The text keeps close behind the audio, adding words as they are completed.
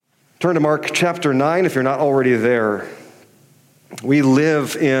Turn to Mark chapter 9 if you're not already there. We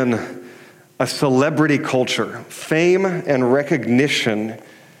live in a celebrity culture. Fame and recognition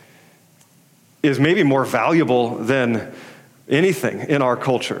is maybe more valuable than anything in our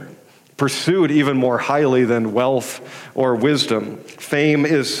culture, pursued even more highly than wealth or wisdom. Fame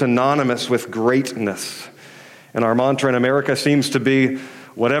is synonymous with greatness. And our mantra in America seems to be,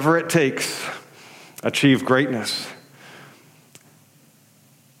 whatever it takes, achieve greatness.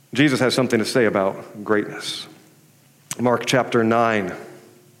 Jesus has something to say about greatness. Mark chapter 9,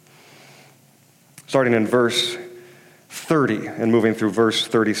 starting in verse 30 and moving through verse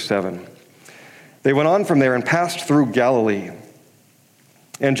 37. They went on from there and passed through Galilee.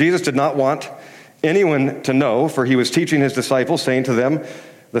 And Jesus did not want anyone to know, for he was teaching his disciples, saying to them,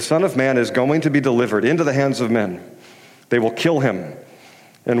 "The Son of Man is going to be delivered into the hands of men. They will kill him.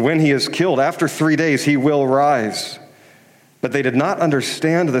 And when he is killed, after 3 days, he will rise." But they did not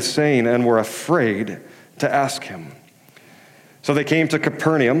understand the saying and were afraid to ask him. So they came to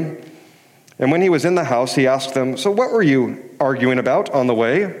Capernaum, and when he was in the house, he asked them, "So what were you arguing about on the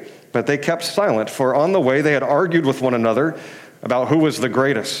way?" But they kept silent, for on the way they had argued with one another about who was the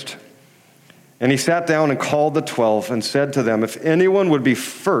greatest. And he sat down and called the 12 and said to them, "If anyone would be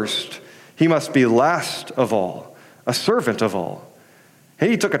first, he must be last of all, a servant of all." And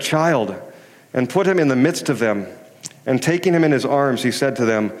he took a child and put him in the midst of them. And taking him in his arms, he said to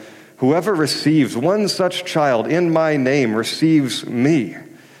them, "Whoever receives one such child in my name receives me.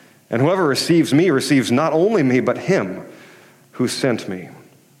 And whoever receives me receives not only me, but him who sent me."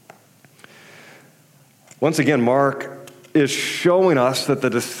 Once again, Mark is showing us that the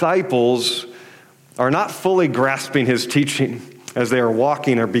disciples are not fully grasping his teaching as they are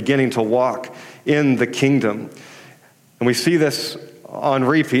walking or beginning to walk in the kingdom. And we see this on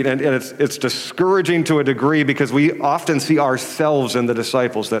repeat, and it's discouraging to a degree because we often see ourselves in the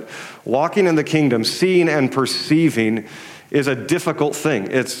disciples, that walking in the kingdom, seeing and perceiving, is a difficult thing.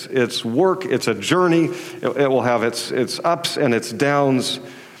 It's work, it's a journey, it will have its ups and its downs.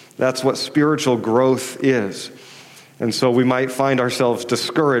 That's what spiritual growth is. And so we might find ourselves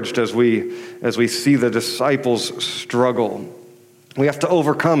discouraged as we see the disciples struggle. We have to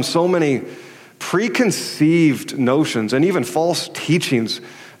overcome so many preconceived notions and even false teachings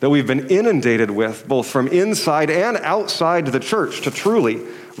that we've been inundated with, both from inside and outside the church, to truly,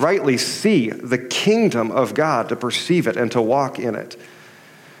 rightly see the kingdom of God, to perceive it and to walk in it.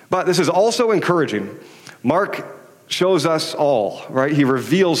 But this is also encouraging. Mark shows us all, right? He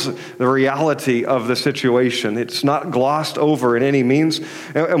reveals the reality of the situation. It's not glossed over in any means.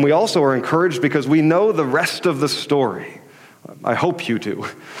 And we also are encouraged because we know the rest of the story. I hope you do.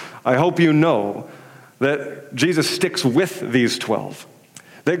 I hope you know that Jesus sticks with these 12,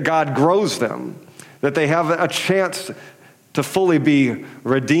 that God grows them, that they have a chance to fully be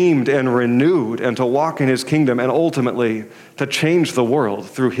redeemed and renewed and to walk in his kingdom and ultimately to change the world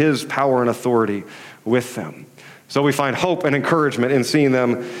through his power and authority with them. So we find hope and encouragement in seeing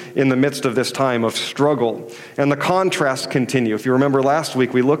them in the midst of this time of struggle. And the contrasts continue. If you remember last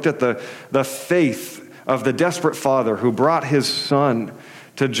week, we looked at the faith of the desperate father who brought his son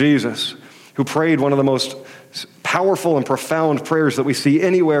to Jesus, who prayed one of the most powerful and profound prayers that we see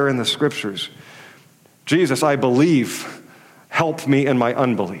anywhere in the scriptures. "Jesus, I believe. Help me in my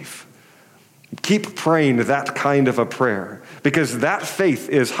unbelief." Keep praying that kind of a prayer, because that faith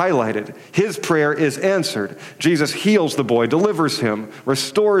is highlighted. His prayer is answered. Jesus heals the boy, delivers him,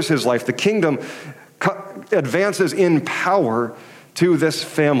 restores his life. The kingdom advances in power to this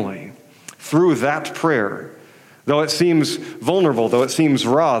family through that prayer. Though it seems vulnerable, though it seems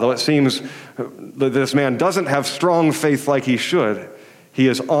raw, though it seems that this man doesn't have strong faith like he should, he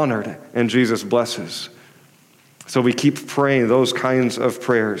is honored and Jesus blesses. So we keep praying those kinds of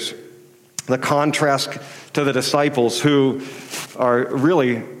prayers. The contrast to the disciples who are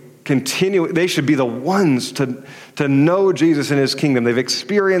really continuing, they should be the ones to know Jesus and his kingdom. They've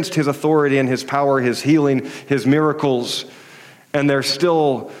experienced his authority and his power, his healing, his miracles, and they're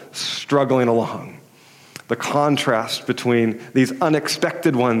still struggling along. The contrast between these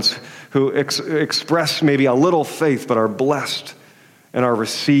unexpected ones who express maybe a little faith but are blessed and are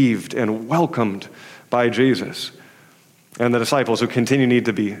received and welcomed by Jesus, and the disciples who continue need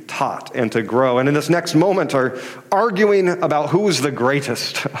to be taught and to grow, and in this next moment are arguing about who's the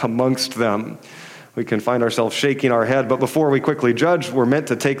greatest amongst them. We can find ourselves shaking our head, but before we quickly judge, we're meant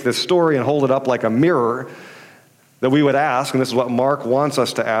to take this story and hold it up like a mirror, that we would ask, and this is what Mark wants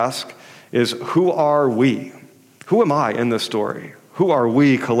us to ask, is who are we? Who am I in this story? Who are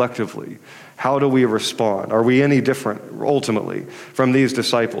we collectively? How do we respond? Are we any different, ultimately, from these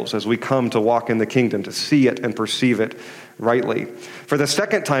disciples as we come to walk in the kingdom, to see it and perceive it rightly? For the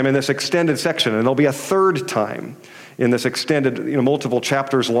second time in this extended section, and there'll be a third time in this extended, multiple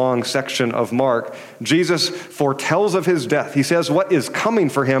chapters long section of Mark, Jesus foretells of his death. He says what is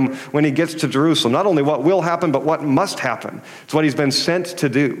coming for him when he gets to Jerusalem. Not only what will happen, but what must happen. It's what he's been sent to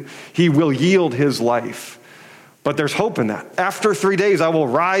do. He will yield his life. But there's hope in that. After 3 days, I will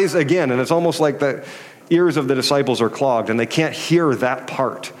rise again. And it's almost like the ears of the disciples are clogged and they can't hear that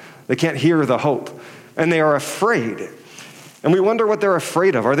part. They can't hear the hope. And they are afraid. And we wonder what they're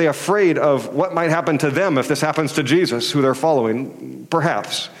afraid of. Are they afraid of what might happen to them if this happens to Jesus, who they're following?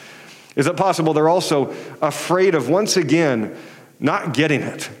 Perhaps. Is it possible they're also afraid of, once again, not getting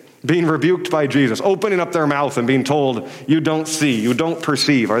it, being rebuked by Jesus, opening up their mouth and being told, you don't see, you don't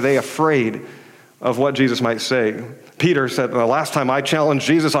perceive? Are they afraid of what Jesus might say? Peter said, the last time I challenged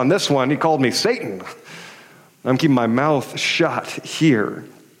Jesus on this one, he called me Satan. I'm keeping my mouth shut here.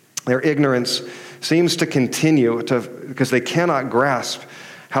 Their ignorance seems to continue because they cannot grasp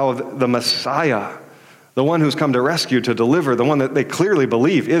how the Messiah, the one who's come to rescue, to deliver, the one that they clearly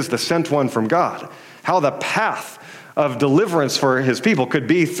believe is the sent one from God, how the path of deliverance for his people could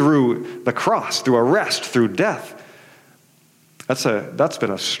be through the cross, through arrest, through death. That's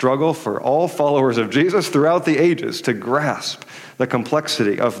been a struggle for all followers of Jesus throughout the ages, to grasp the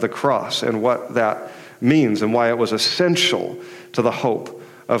complexity of the cross and what that means and why it was essential to the hope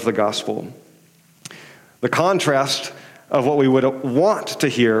of the gospel. The contrast of what we would want to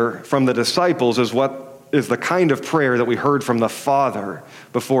hear from the disciples is what is the kind of prayer that we heard from the Father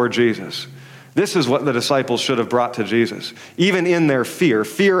before Jesus. This is what the disciples should have brought to Jesus. Even in their fear.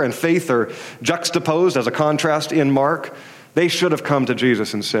 Fear and faith are juxtaposed as a contrast in Mark. They should have come to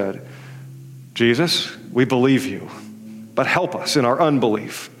Jesus and said, Jesus, we believe you, but help us in our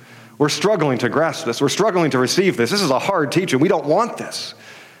unbelief. We're struggling to grasp this. We're struggling to receive this. This is a hard teaching. We don't want this.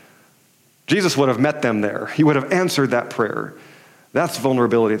 Jesus would have met them there. He would have answered that prayer. That's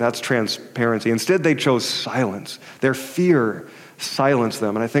vulnerability. That's transparency. Instead, they chose silence. Their fear silenced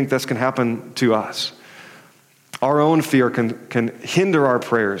them. And I think this can happen to us. Our own fear can hinder our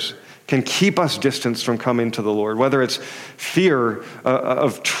prayers, can keep us distanced from coming to the Lord, whether it's fear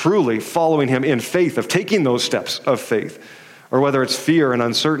of truly following him in faith, of taking those steps of faith, or whether it's fear and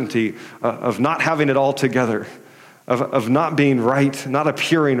uncertainty of not having it all together, of not being right, not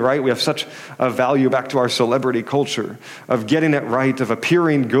appearing right. We have such a value back to our celebrity culture, of getting it right, of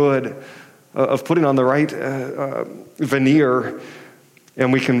appearing good, of putting on the right veneer,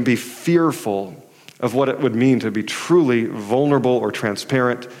 and we can be fearful of what it would mean to be truly vulnerable or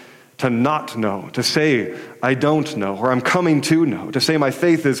transparent, to not know, to say, I don't know, or I'm coming to know, to say my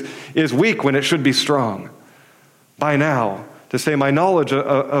faith is weak when it should be strong. By now, to say my knowledge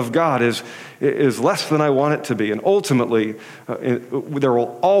of God is less than I want it to be. And ultimately, there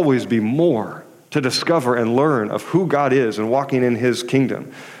will always be more to discover and learn of who God is and walking in his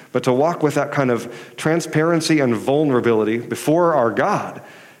kingdom. But to walk with that kind of transparency and vulnerability before our God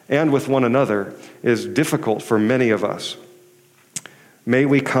and with one another is difficult for many of us. May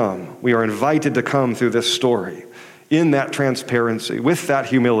we come. We are invited to come through this story in that transparency, with that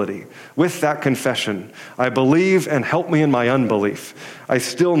humility, with that confession. I believe, and help me in my unbelief. I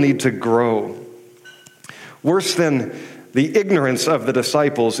still need to grow. Worse than the ignorance of the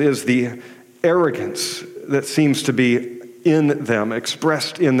disciples is the arrogance that seems to be in them,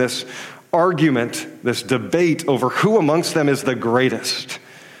 expressed in this argument, this debate over who amongst them is the greatest.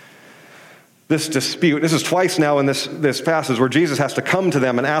 This dispute. This is twice now in this passage where Jesus has to come to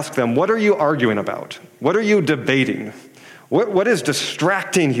them and ask them, what are you arguing about? What are you debating? What is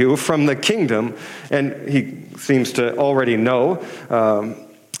distracting you from the kingdom? And he seems to already know.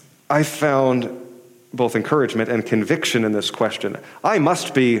 I found both encouragement and conviction in this question. I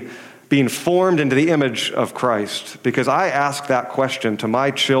must be being formed into the image of Christ because I ask that question to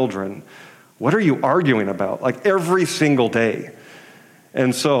my children. What are you arguing about? Like every single day.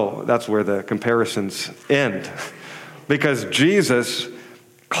 And so that's where the comparisons end. Because Jesus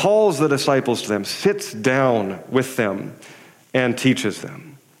calls the disciples to them, sits down with them, and teaches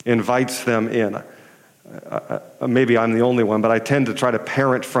them, invites them in. Maybe I'm the only one, but I tend to try to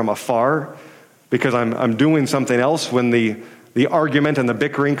parent from afar because I'm doing something else when the argument and the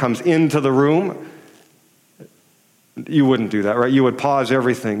bickering comes into the room. You wouldn't do that, right? You would pause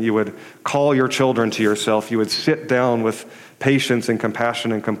everything. You would call your children to yourself. You would sit down with patience and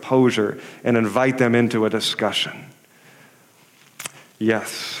compassion and composure and invite them into a discussion.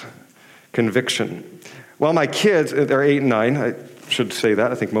 Yes, conviction. Well, my kids, they're 8 and 9. I should say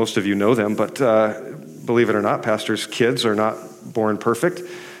that. I think most of you know them, but believe it or not, pastors' kids are not born perfect.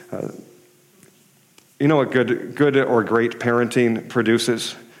 You know what good or great parenting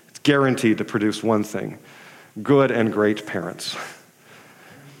produces? It's guaranteed to produce one thing: good and great parents.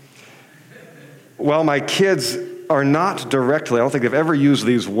 Well, my kids are not directly, I don't think they've ever used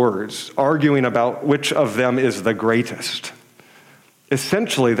these words, arguing about which of them is the greatest.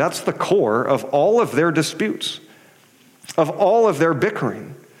 Essentially, that's the core of all of their disputes, of all of their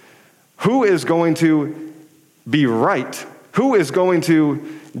bickering. Who is going to be right? Who is going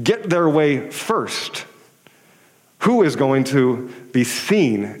to get their way first? Who is going to be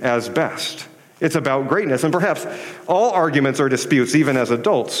seen as best? It's about greatness. And perhaps all arguments or disputes, even as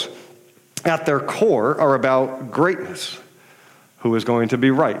adults, at their core are about greatness. Who is going to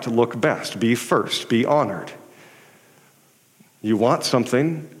be right, look best, be first, be honored? You want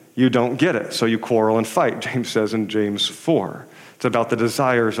something, you don't get it, so you quarrel and fight, James says in James 4. It's about the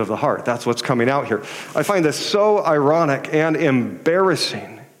desires of the heart. That's what's coming out here. I find this so ironic and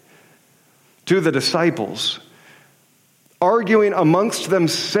embarrassing to the disciples, arguing amongst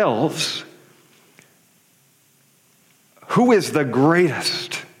themselves who is the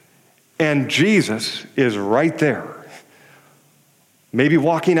greatest. And Jesus is right there. Maybe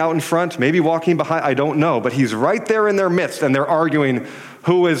walking out in front, maybe walking behind, I don't know. But he's right there in their midst, and they're arguing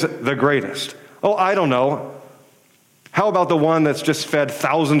who is the greatest. Oh, I don't know. How about the one that's just fed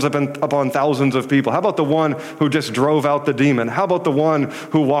thousands upon thousands of people? How about the one who just drove out the demon? How about the one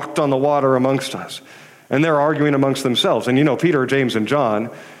who walked on the water amongst us? And they're arguing amongst themselves. And you know, Peter, James, and John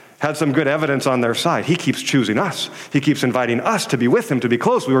had some good evidence on their side. He keeps choosing us. He keeps inviting us to be with him, to be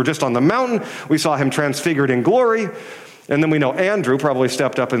close. We were just on the mountain. We saw him transfigured in glory. And then we know Andrew probably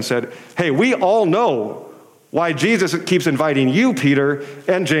stepped up and said, hey, we all know why Jesus keeps inviting you, Peter,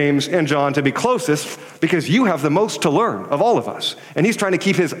 and James, and John to be closest, because you have the most to learn of all of us. And he's trying to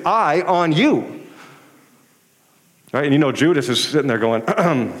keep his eye on you. Right? And you know, Judas is sitting there going,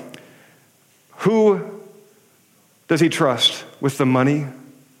 who does he trust with the money?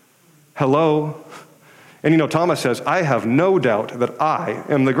 Hello? And you know, Thomas says, I have no doubt that I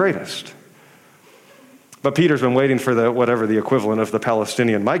am the greatest. But Peter's been waiting for whatever the equivalent of the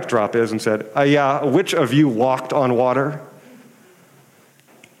Palestinian mic drop is and said, yeah, which of you walked on water?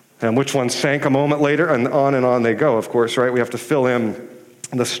 And which one sank a moment later? And on they go, of course, right? We have to fill in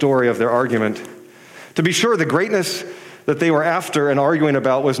the story of their argument. To be sure, the greatness that they were after and arguing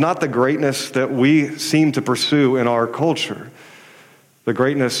about was not the greatness that we seem to pursue in our culture. The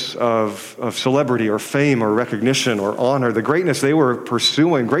greatness of celebrity or fame or recognition or honor, the greatness they were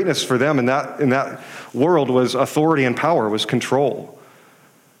pursuing, greatness for them in that world was authority and power, was control.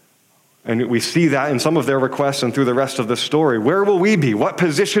 And we see that in some of their requests and through the rest of the story. Where will we be? What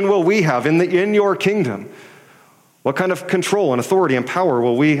position will we have in your kingdom? What kind of control and authority and power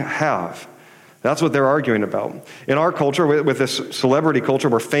will we have? That's what they're arguing about. In our culture, with this celebrity culture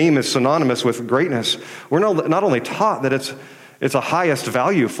where fame is synonymous with greatness, we're not only taught that it's a highest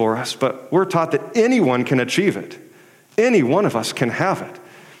value for us, but we're taught that anyone can achieve it. Any one of us can have it.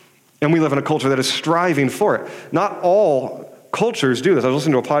 And we live in a culture that is striving for it. Not all cultures do this. I was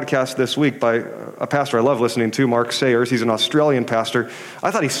listening to a podcast this week by a pastor I love listening to, Mark Sayers. He's an Australian pastor.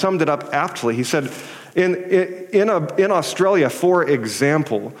 I thought he summed it up aptly. He said, in Australia, for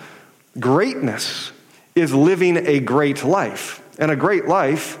example, greatness is living a great life. And a great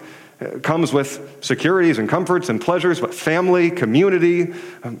life comes with securities and comforts and pleasures, but family, community,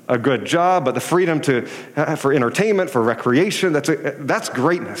 a good job, but the freedom for entertainment, for recreation, that's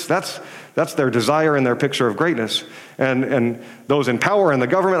greatness. That's their desire and their picture of greatness. And those in power and the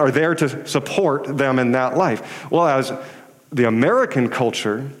government are there to support them in that life. Well, as the American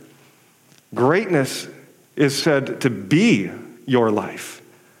culture, greatness is said to be your life.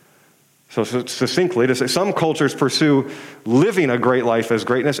 So succinctly, to say some cultures pursue living a great life as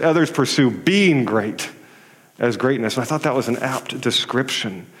greatness, others pursue being great as greatness. And I thought that was an apt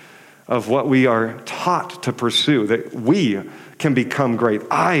description of what we are taught to pursue, that we can become great.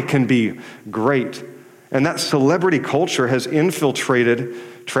 I can be great. And that celebrity culture has infiltrated,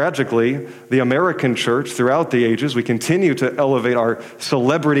 tragically, the American church throughout the ages. We continue to elevate our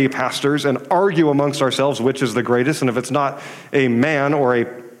celebrity pastors and argue amongst ourselves which is the greatest. And if it's not a man or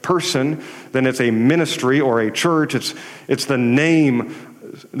a person, then it's a ministry or a church. It's the name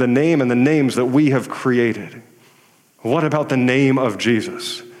and the names that we have created. What about the name of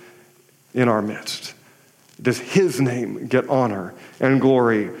Jesus in our midst? Does his name get honor and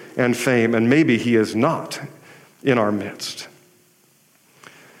glory and fame? And maybe he is not in our midst.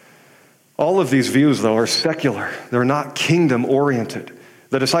 All of these views, though, are secular. They're not kingdom-oriented.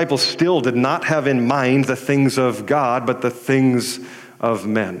 The disciples still did not have in mind the things of God, but the things of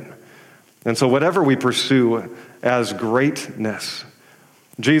men. And so whatever we pursue as greatness,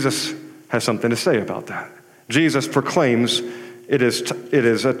 Jesus has something to say about that. Jesus proclaims it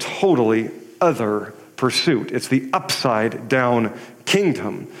is a totally other pursuit. It's the upside down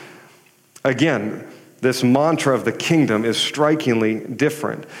kingdom. Again, this mantra of the kingdom is strikingly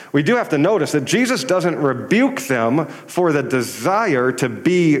different. We do have to notice that Jesus doesn't rebuke them for the desire to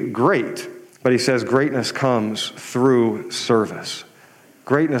be great, but he says greatness comes through service.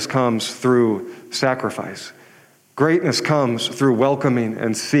 Greatness comes through sacrifice. Greatness comes through welcoming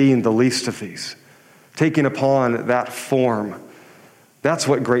and seeing the least of these, taking upon that form. That's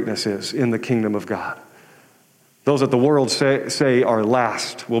what greatness is in the kingdom of God. Those that the world say are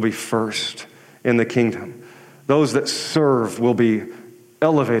last will be first in the kingdom. Those that serve will be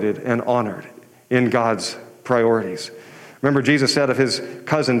elevated and honored in God's priorities. Remember, Jesus said of his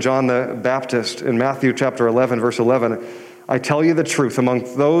cousin John the Baptist in Matthew chapter 11, verse 11, I tell you the truth,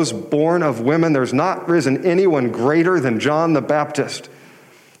 among those born of women, there's not risen anyone greater than John the Baptist.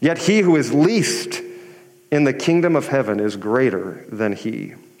 Yet he who is least in the kingdom of heaven is greater than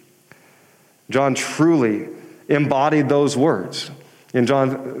he. John truly embodied those words. In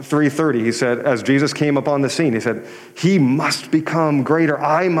John 3:30, he said, as Jesus came upon the scene, he said, he must become greater,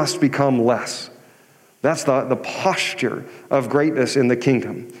 I must become less. That's the posture of greatness in the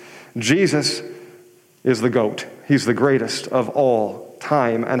kingdom. Jesus is the GOAT. He's the greatest of all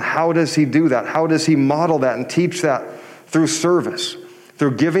time. And how does he do that? How does he model that and teach that? Through service,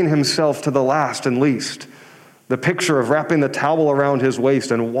 through giving himself to the last and least. The picture of wrapping the towel around his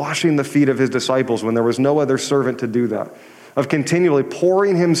waist and washing the feet of his disciples when there was no other servant to do that. Of continually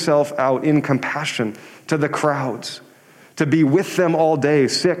pouring himself out in compassion to the crowds, to be with them all day,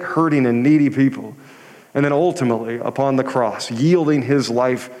 sick, hurting, and needy people. And then ultimately, upon the cross, yielding his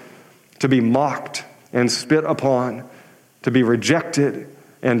life to be mocked and spit upon, to be rejected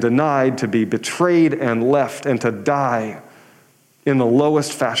and denied, to be betrayed and left, and to die in the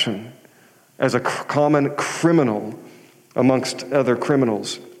lowest fashion as a common criminal amongst other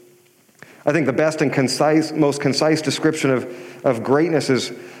criminals. I think the best and most concise description of greatness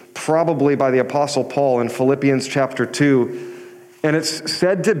is probably by the Apostle Paul in Philippians chapter 2. And it's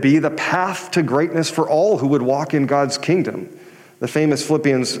said to be the path to greatness for all who would walk in God's kingdom. The famous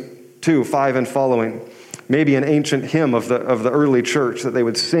Philippians 2:5 and following. Maybe an ancient hymn of the early church that they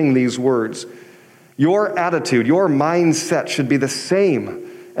would sing these words. Your attitude, your mindset should be the same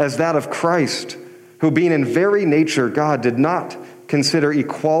as that of Christ, who being in very nature God did not consider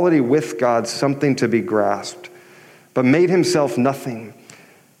equality with God something to be grasped, but made himself nothing,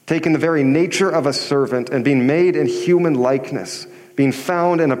 taking the very nature of a servant and being made in human likeness, being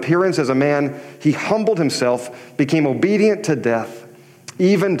found in appearance as a man, he humbled himself, became obedient to death,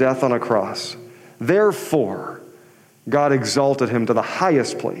 even death on a cross. Therefore, God exalted him to the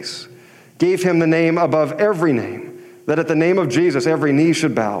highest place, gave him the name above every name, that at the name of Jesus every knee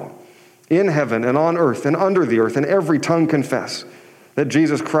should bow, in heaven and on earth and under the earth, and every tongue confess that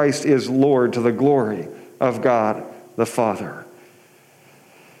Jesus Christ is Lord, to the glory of God the Father.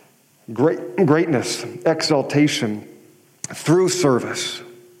 Greatness, exaltation, through service,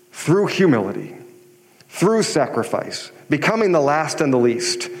 through humility, through sacrifice, becoming the last and the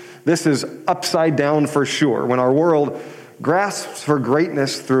least. This is upside down for sure. When our world grasps for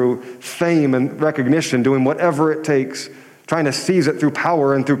greatness through fame and recognition, doing whatever it takes, trying to seize it through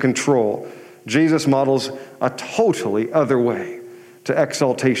power and through control, Jesus models a totally other way to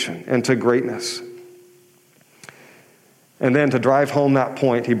exaltation and to greatness. And then to drive home that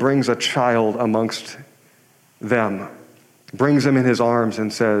point, he brings a child amongst them, brings him in his arms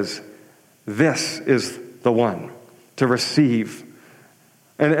and says, this is the one to receive.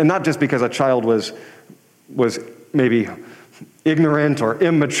 And not just because a child was maybe ignorant or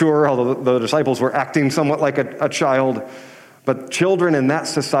immature, although the disciples were acting somewhat like a child, but children in that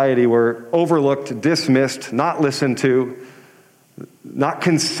society were overlooked, dismissed, not listened to, not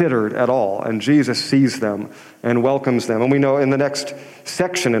considered at all. And Jesus sees them and welcomes them. And we know in the next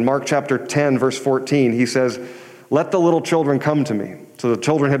section, in Mark chapter 10, verse 14, he says, let the little children come to me. So the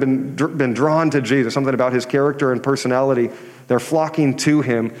children have been drawn to Jesus, something about his character and personality. They're flocking to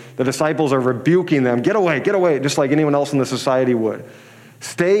him. The disciples are rebuking them. Get away, just like anyone else in the society would.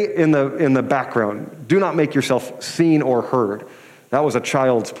 Stay in the background. Do not make yourself seen or heard. That was a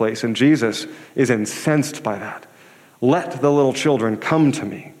child's place, and Jesus is incensed by that. Let the little children come to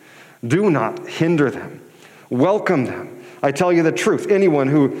me. Do not hinder them. Welcome them. I tell you the truth, anyone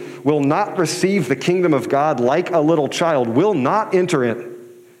who will not receive the kingdom of God like a little child will not enter it.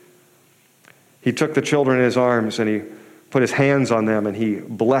 He took the children in his arms and he put his hands on them and he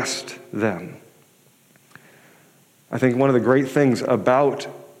blessed them. I think one of the great things about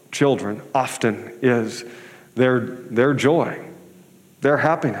children often is their joy, their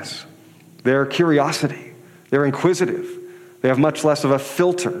happiness. their curiosity. They're inquisitive. They have much less of a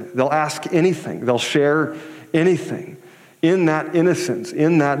filter. They'll ask anything. They'll share anything. In that innocence,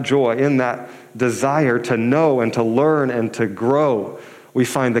 in that joy, in that desire to know and to learn and to grow, we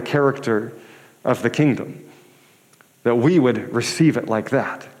find the character of the kingdom. That we would receive it like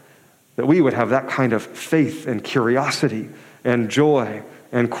that. That we would have that kind of faith and curiosity and joy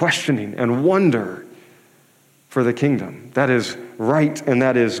and questioning and wonder for the kingdom. That is right and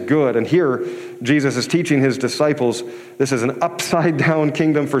that is good. And here, Jesus is teaching his disciples, this is an upside-down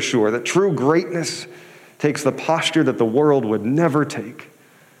kingdom for sure, that true greatness takes the posture that the world would never take.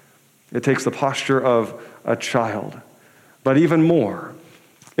 It takes the posture of a child. But even more,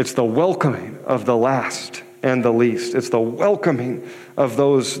 it's the welcoming of the last and the least. It's the welcoming of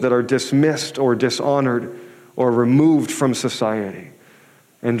those that are dismissed or dishonored or removed from society.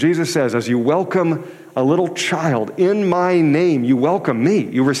 And Jesus says, as you welcome a little child in my name, you welcome me,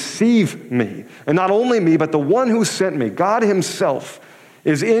 you receive me. And not only me, but the one who sent me, God himself,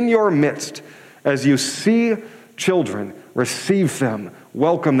 is in your midst. As you see children, receive them,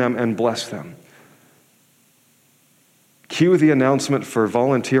 welcome them, and bless them. Cue the announcement for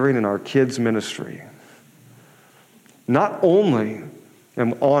volunteering in our kids' ministry. Not only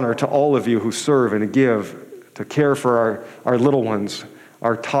an honor to all of you who serve and give, to care for our little ones,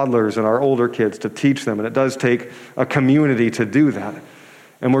 our toddlers and our older kids, to teach them. And it does take a community to do that.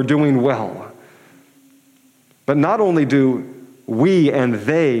 And we're doing well. But not only do we and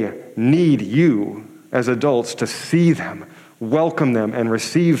they need you as adults to see them, welcome them, and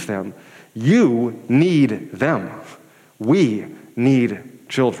receive them. You need them. We need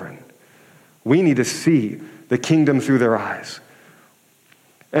children. We need to see the kingdom through their eyes.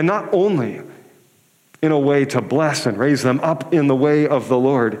 And not only in a way to bless and raise them up in the way of the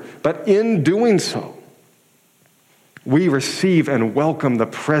Lord, but in doing so, we receive and welcome the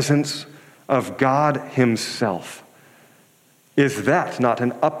presence of God himself. Is that not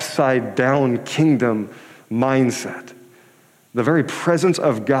an upside-down kingdom mindset? The very presence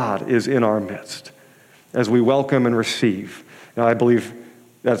of God is in our midst as we welcome and receive. Now, I believe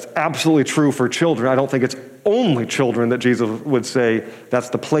that's absolutely true for children. I don't think it's only children that Jesus would say that's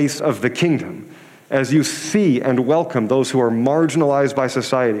the place of the kingdom. As you see and welcome those who are marginalized by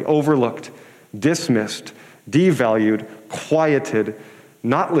society, overlooked, dismissed, devalued, quieted,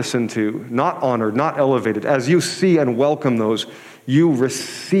 not listened to, not honored, not elevated. As you see and welcome those, you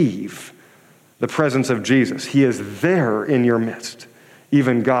receive the presence of Jesus. He is there in your midst,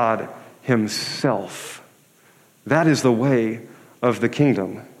 even God himself. That is the way of the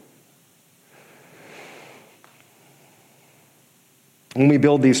kingdom. When we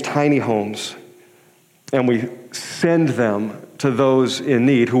build these tiny homes and we send them to those in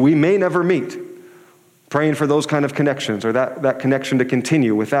need who we may never meet, praying for those kind of connections or that connection to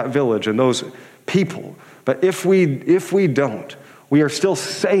continue with that village and those people. But if we don't, we are still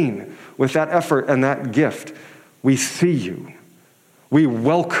saying with that effort and that gift, we see you. We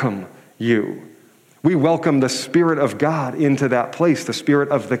welcome you. We welcome the Spirit of God into that place, the Spirit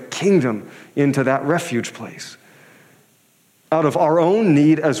of the kingdom into that refuge place. Out of our own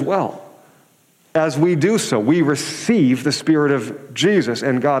need as well. As we do so, we receive the Spirit of Jesus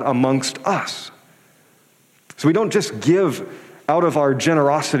and God amongst us. So we don't just give out of our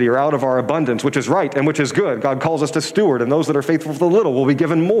generosity or out of our abundance, which is right and which is good. God calls us to steward, and those that are faithful for the little will be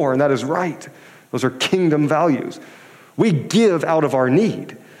given more, and that is right. Those are kingdom values. We give out of our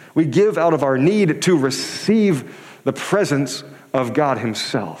need. We give out of our need to receive the presence of God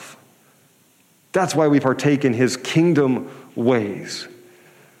himself. That's why we partake in his kingdom ways.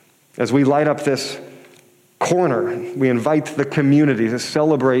 As we light up this corner, we invite the community to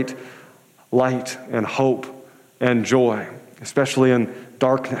celebrate light and hope and joy, especially in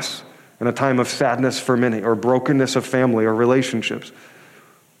darkness, in a time of sadness for many, or brokenness of family or relationships.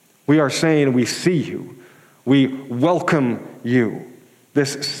 We are saying we see you. We welcome you.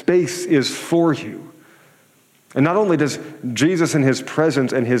 This space is for you. And not only does Jesus and his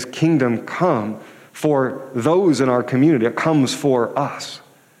presence and his kingdom come for those in our community, it comes for us.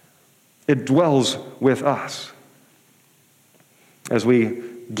 It dwells with us. As we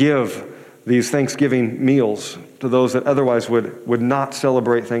give these Thanksgiving meals to those that otherwise would not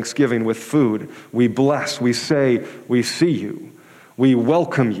celebrate Thanksgiving with food, we bless, we say, we see you, we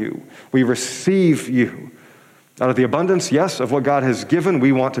welcome you, we receive you. Out of the abundance, yes, of what God has given,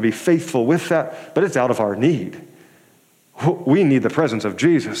 we want to be faithful with that, but it's out of our need. We need the presence of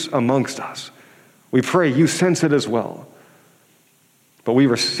Jesus amongst us. We pray you sense it as well. But we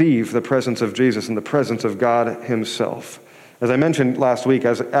receive the presence of Jesus and the presence of God himself. As I mentioned last week,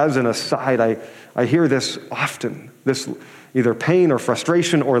 as an aside, I hear this often, this either pain or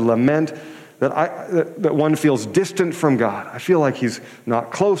frustration or lament that one feels distant from God. I feel like he's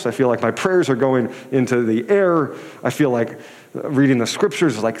not close. I feel like my prayers are going into the air. I feel like reading the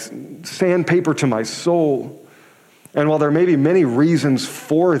scriptures is like sandpaper to my soul. And while there may be many reasons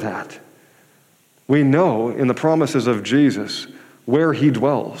for that, we know in the promises of Jesus where he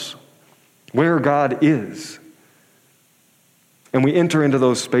dwells, where God is. And we enter into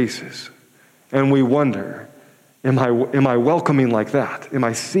those spaces and we wonder, am I welcoming like that? Am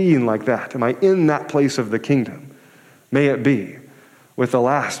I seeing like that? Am I in that place of the kingdom? May it be with the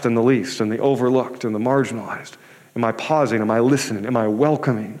last and the least and the overlooked and the marginalized. Am I pausing? Am I listening? Am I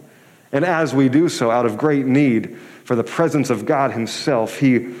welcoming? And as we do so, out of great need for the presence of God himself,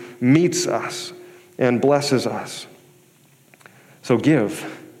 he meets us and blesses us. So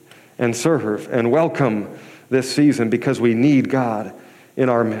give and serve and welcome this season because we need God in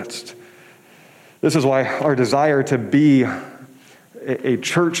our midst. This is why our desire to be a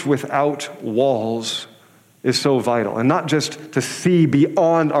church without walls is so vital. And not just to see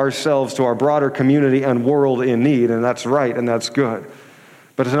beyond ourselves to our broader community and world in need, and that's right and that's good,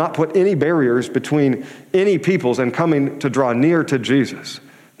 but to not put any barriers between any peoples and coming to draw near to Jesus,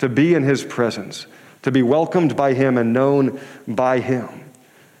 to be in his presence, to be welcomed by him and known by him.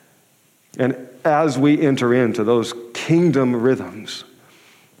 And as we enter into those kingdom rhythms,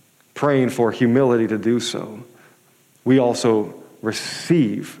 praying for humility to do so, we also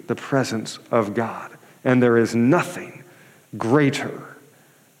receive the presence of God. And there is nothing greater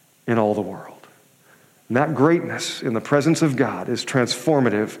in all the world. And that greatness in the presence of God is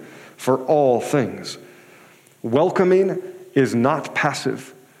transformative for all things. Welcoming is not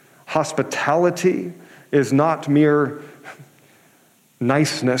passive. Hospitality is not mere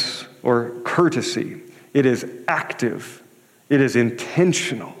niceness or courtesy. It is active. It is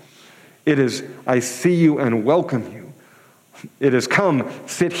intentional. It is, I see you and welcome you. It is, come,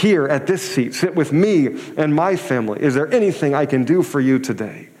 sit here at this seat. Sit with me and my family. Is there anything I can do for you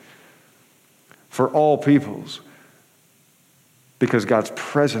today? For all peoples. Because God's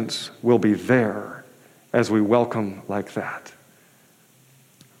presence will be there as we welcome like that.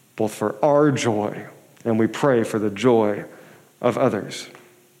 Both for our joy, and we pray for the joy of others.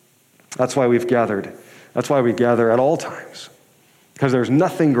 That's why we've gathered. That's why we gather at all times. Because there's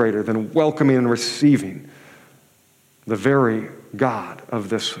nothing greater than welcoming and receiving the very God of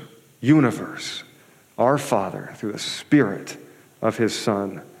this universe, our Father, through the Spirit of his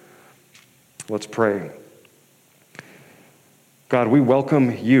Son. Let's pray. God, we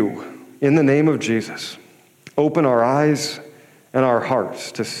welcome you in the name of Jesus. Open our eyes and our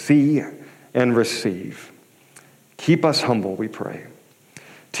hearts to see and receive. Keep us humble, we pray.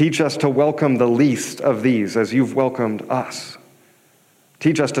 Teach us to welcome the least of these as you've welcomed us.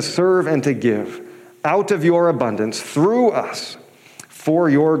 Teach us to serve and to give out of your abundance through us for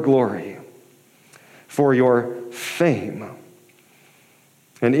your glory, for your fame.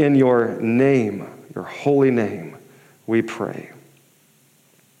 And in your name, your holy name, we pray.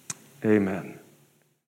 Amen.